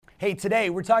Hey, today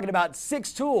we're talking about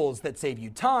 6 tools that save you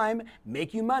time,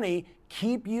 make you money,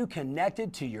 keep you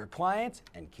connected to your clients,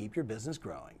 and keep your business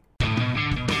growing.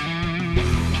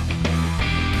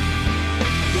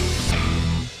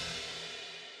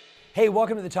 Hey,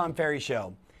 welcome to the Tom Ferry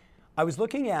Show. I was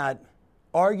looking at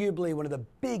arguably one of the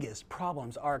biggest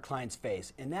problems our clients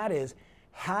face, and that is,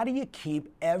 how do you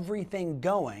keep everything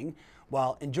going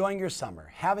while enjoying your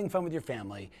summer, having fun with your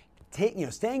family,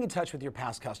 staying in touch with your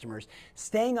past customers,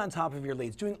 staying on top of your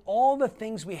leads, doing all the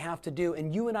things we have to do.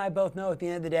 And you and I both know at the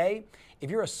end of the day, if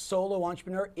you're a solo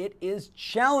entrepreneur, it is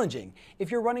challenging.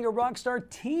 If you're running a rockstar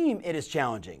team, it is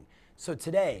challenging. So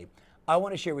today, I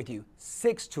want to share with you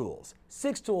 6 tools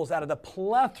out of the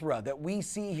plethora that we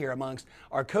see here amongst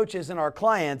our coaches and our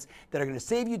clients that are going to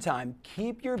save you time,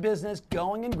 keep your business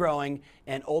going and growing,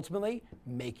 and ultimately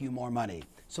make you more money.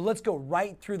 So let's go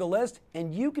right through the list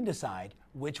and you can decide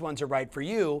which ones are right for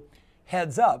you.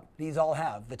 Heads up, these all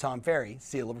have the Tom Ferry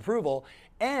seal of approval,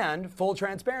 and full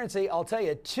transparency, I'll tell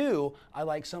you 2 I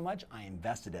like so much I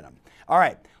invested in them. All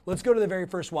right, let's go to the very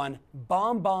first one,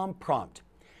 BombBomb Prompt.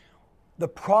 The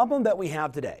problem that we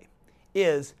have today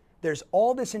is there's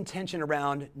all this intention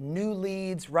around new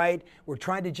leads, right? We're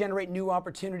trying to generate new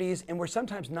opportunities, and we're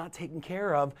sometimes not taking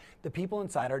care of the people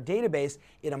inside our database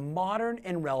in a modern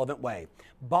and relevant way.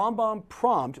 BombBomb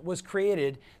Prompt was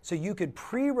created so you could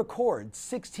pre-record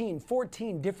 16,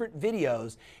 14 different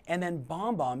videos, and then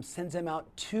BombBomb sends them out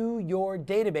to your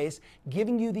database,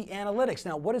 giving you the analytics.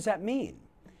 Now, what does that mean?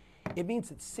 It means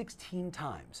that 16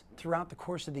 times throughout the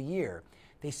course of the year,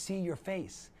 they see your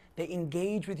face. They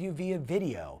engage with you via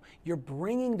video. You're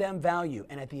bringing them value.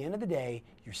 And at the end of the day,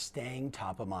 you're staying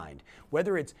top of mind.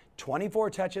 Whether it's 24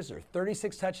 touches or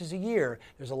 36 touches a year,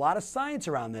 there's a lot of science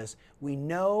around this. We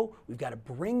know we've got to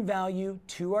bring value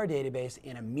to our database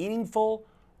in a meaningful,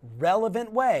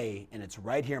 relevant way. And it's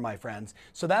right here, my friends.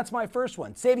 So that's my first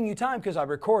one, saving you time because I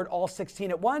record all 16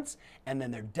 at once and then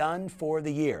they're done for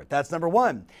the year. That's number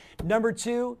 1. Number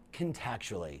 2,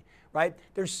 contactually. Right?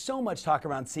 There's so much talk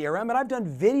around CRM, and I've done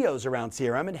videos around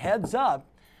CRM, and heads up,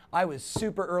 I was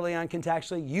super early on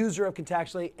Contactually, user of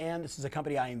Contactually, and this is a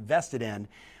company I invested in.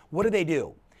 What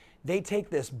do? They take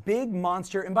this big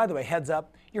monster, and by the way, heads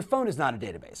up, your phone is not a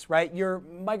database, right? Your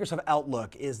Microsoft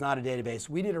Outlook is not a database.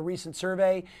 We did a recent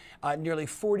survey. Nearly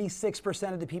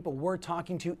 46% of the people we're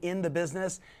talking to in the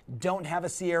business don't have a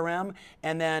CRM,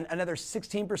 and then another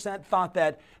 16% thought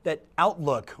that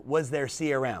Outlook was their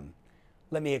CRM.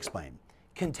 Let me explain.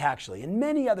 Contactually, and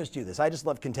many others do this. I just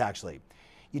love Contactually.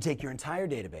 You take your entire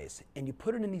database and you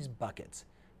put it in these buckets.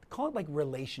 Call it like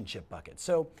relationship buckets.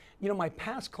 So, my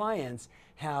past clients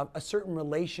have a certain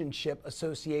relationship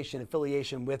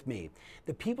affiliation with me.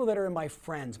 The people that are in my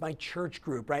friends, my church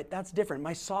group, right? That's different.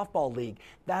 My softball league,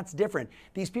 that's different.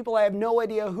 These people, I have no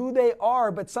idea who they are,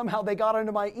 but somehow they got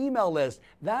onto my email list.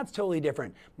 That's totally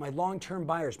different. My long-term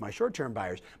buyers, my short-term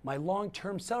buyers, my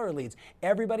long-term seller leads,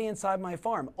 everybody inside my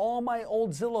farm, all my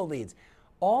old Zillow leads,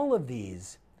 all of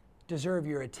these deserve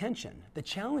your attention. The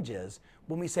challenge is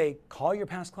when we say call your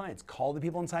past clients, call the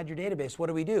people inside your database,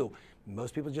 what do?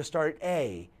 Most people just start at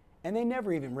A and they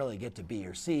never even really get to B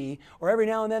or C, or every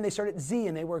now and then they start at Z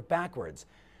and they work backwards.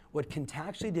 What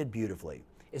Contactually did beautifully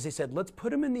is they said, let's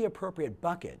put them in the appropriate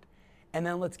bucket and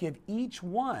then let's give each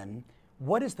one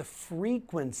what is the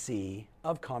frequency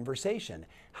of conversation?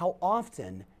 How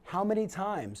often, how many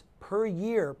times per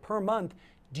year, per month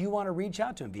do you want to reach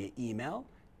out to them via email,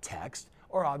 text,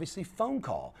 or obviously phone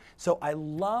call? So I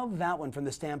love that one from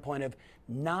the standpoint of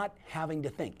not having to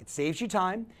think. It saves you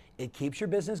time, it keeps your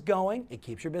business going, it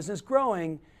keeps your business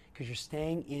growing because you're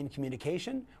staying in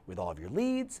communication with all of your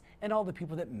leads and all the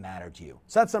people that matter to you.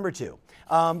 So that's number 2.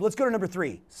 Let's go to number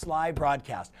 3, Sly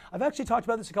Broadcast. I've actually talked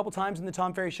about this a couple times in the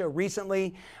Tom Ferry Show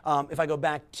recently. If I go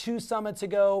back 2 summits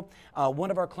ago,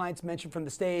 one of our clients mentioned from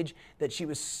the stage that she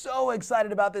was so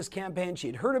excited about this campaign. She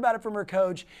had heard about it from her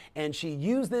coach, and she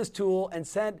used this tool and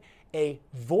sent a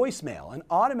voicemail, an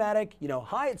automatic,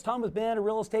 hi, it's Tom with Banana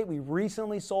Real Estate. We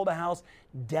recently sold a house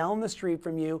down the street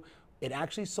from you. It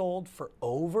actually sold for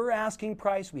over asking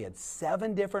price. We had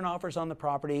 7 different offers on the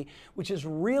property, which is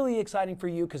really exciting for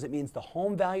you because it means the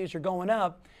home values are going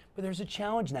up. But there's a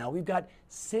challenge now. We've got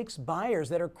 6 buyers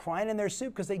that are crying in their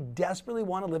soup because they desperately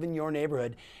want to live in your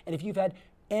neighborhood. And if you've had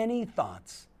any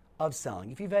thoughts of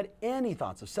selling,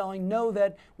 know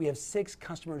that we have 6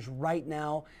 customers right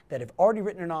now that have already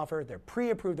written an offer. They're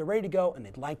pre-approved, they're ready to go, and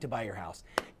they'd like to buy your house.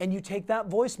 And you take that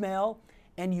voicemail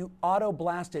and you auto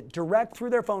blast it direct through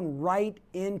their phone right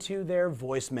into their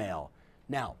voicemail.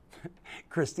 Now,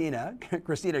 Christina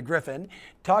Griffin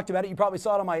talked about it. You probably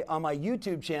saw it on my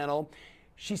YouTube channel.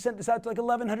 She sent this out to like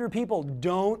 1,100 people.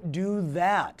 Don't do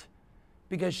that.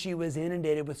 because she was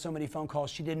inundated with so many phone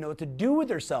calls she didn't know what to do with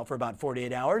herself for about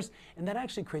 48 hours, and that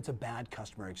actually creates a bad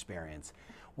customer experience.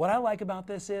 What I like about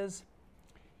this is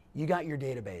you got your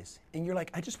database and you're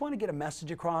like, I just want to get a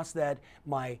message across that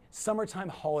my summertime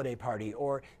holiday party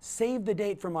or save the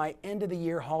date for my end of the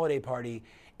year holiday party,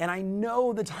 and I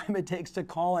know the time it takes to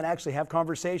call and actually have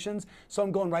conversations, so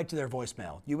I'm going right to their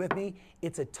voicemail. You with me?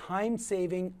 It's a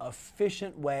time-saving,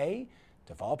 efficient way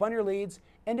to follow up on your leads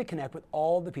and to connect with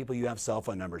all the people you have cell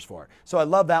phone numbers for. So I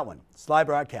love that one. It's live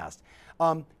broadcast.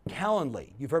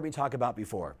 Calendly, you've heard me talk about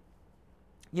before.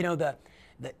 You know, the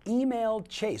email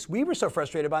chase. We were so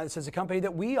frustrated by this as a company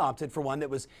that we opted for one that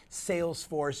was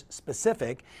Salesforce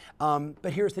specific.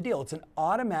 But here's the deal. It's an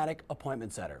automatic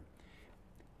appointment setter.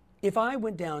 If I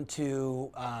went down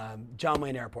to John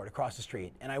Wayne Airport across the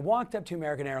street and I walked up to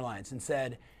American Airlines and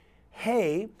said,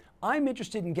 hey, I'm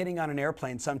interested in getting on an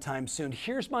airplane sometime soon.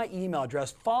 Here's my email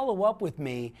address. Follow up with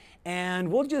me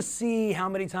and we'll just see how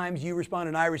many times you respond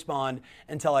and I respond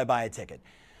until I buy a ticket.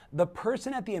 The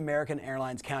person at the American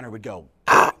Airlines counter would go,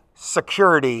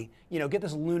 security, you know, get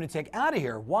this lunatic out of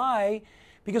here. Why?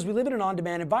 Because we live in an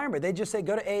on-demand environment. They just say,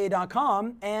 go to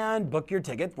AA.com and book your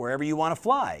ticket wherever you want to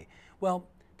fly. Well,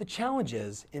 the challenge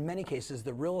is, in many cases,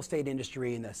 the real estate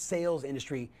industry and the sales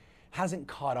industry hasn't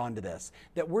caught on to this,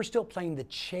 that we're still playing the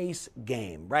chase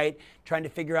game, right? Trying to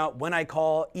figure out when I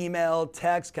call, email,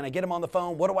 text, can I get them on the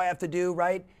phone? What do I have to do,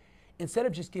 right? Instead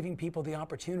of just giving people the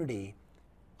opportunity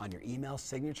on your email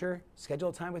signature, schedule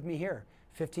a time with me here.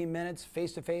 15 minutes,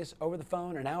 face-to-face, over the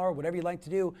phone, an hour, whatever you like to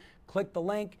do. Click the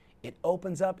link. It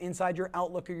opens up inside your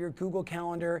Outlook or your Google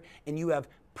Calendar, and you have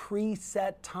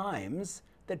preset times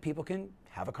that people can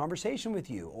have a conversation with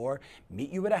you or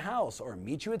meet you at a house or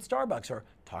meet you at Starbucks or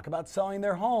talk about selling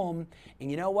their home.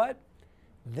 And you know what?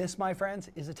 This, my friends,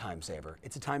 is a time saver.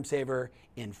 It's a time saver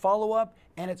in follow-up,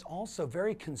 and it's also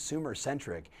very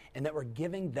consumer-centric in that we're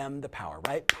giving them the power,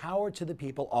 right? Power to the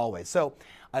people always. So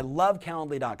I love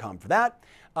Calendly.com for that.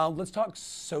 Let's talk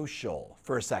social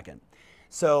for a second.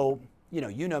 So,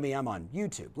 you know me, I'm on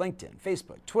YouTube, LinkedIn,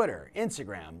 Facebook, Twitter,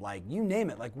 Instagram, like you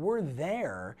name it, like we're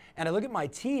there. And I look at my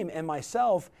team and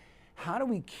myself, how do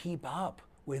we keep up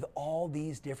with all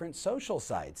these different social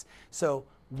sites? So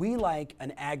we like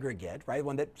an aggregate, right?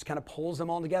 One that just kind of pulls them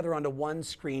all together onto one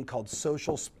screen called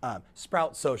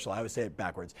Sprout Social. I always say it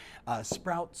backwards,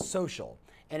 Sprout Social.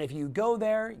 And if you go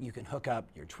there, you can hook up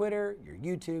your Twitter, your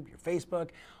YouTube, your Facebook,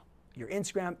 your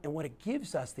Instagram, and what it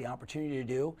gives us the opportunity to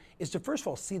do is to first of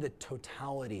all see the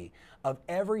totality of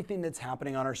everything that's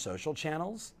happening on our social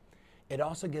channels. It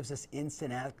also gives us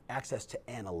instant access to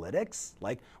analytics,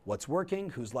 like what's working,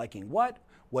 who's liking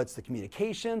what's the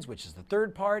communications, which is the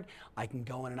third part. I can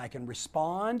go in and I can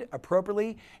respond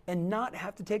appropriately and not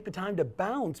have to take the time to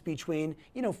bounce between,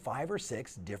 5 or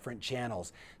 6 different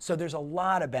channels. So there's a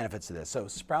lot of benefits to this. So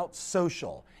Sprout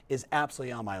Social is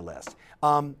absolutely on my list.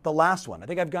 The last one, I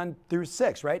think I've gone through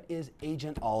 6, right, is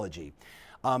Agentology.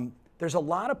 There's a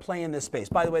lot of play in this space.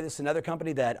 By the way, this is another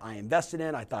company that I invested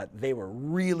in. I thought they were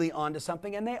really onto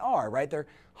something, and they are, right? They're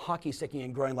hockey sticking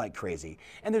and growing like crazy.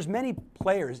 And there's many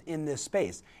players in this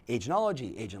space.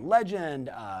 Agentology, Agent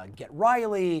Legend, Get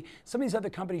Riley, some of these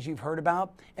other companies you've heard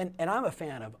about, and I'm a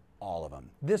fan of all of them.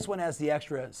 This one has the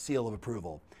extra seal of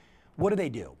approval. What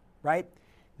do, right?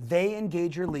 They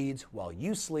engage your leads while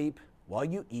you sleep, while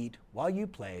you eat, while you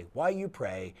play, while you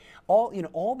pray,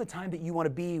 all the time that you want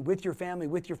to be with your family,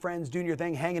 with your friends, doing your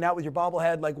thing, hanging out with your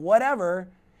bobblehead, like whatever,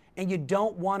 and you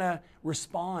don't want to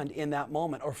respond in that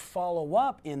moment or follow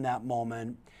up in that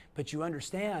moment, but you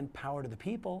understand power to the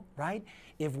people, right?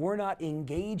 If we're not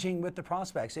engaging with the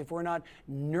prospects, if we're not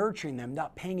nurturing them,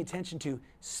 not paying attention to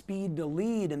speed to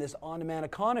lead in this on-demand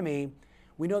economy,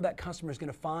 we know that customer is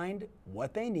going to find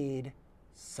what they need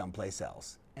someplace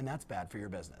else. And that's bad for your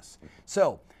business.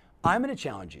 So I'm going to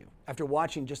challenge you after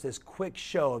watching just this quick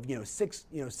show of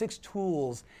 6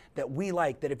 tools that we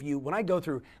like, that when I go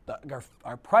through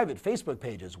our private Facebook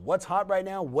pages, what's hot right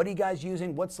now, what are you guys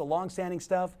using, what's the long-standing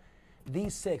stuff,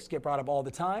 these 6 get brought up all the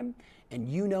time. And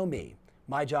you know me,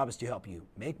 my job is to help you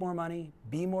make more money,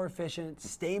 be more efficient,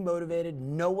 stay motivated,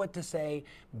 know what to say,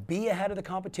 be ahead of the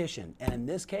competition, and in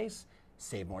this case,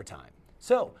 save more time.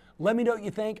 So let me know what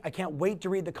you think. I can't wait to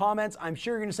read the comments. I'm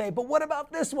sure you're going to say, but what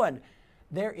about this one?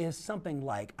 There is something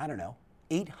like,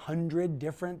 800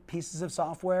 different pieces of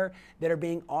software that are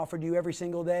being offered to you every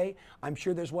single day. I'm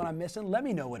sure there's one I'm missing. Let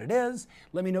me know what it is.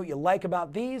 Let me know what you like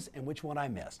about these and which one I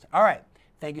missed. All right.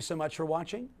 Thank you so much for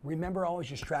watching. Remember, always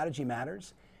your strategy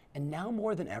matters. And now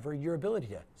more than ever, your ability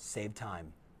to save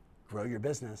time, grow your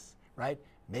business, right?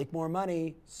 Make more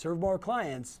money, serve more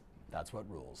clients. That's what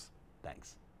rules.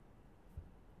 Thanks.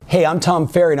 Hey, I'm Tom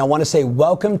Ferry, and I want to say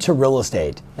welcome to real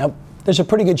estate. Now, there's a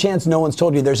pretty good chance no one's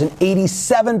told you there's an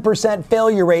 87%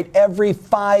 failure rate every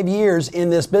 5 years in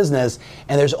this business,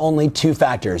 and there's only two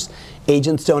factors.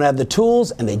 Agents don't have the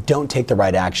tools, and they don't take the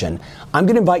right action. I'm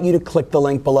going to invite you to click the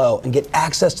link below and get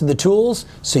access to the tools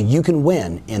so you can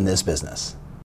win in this business.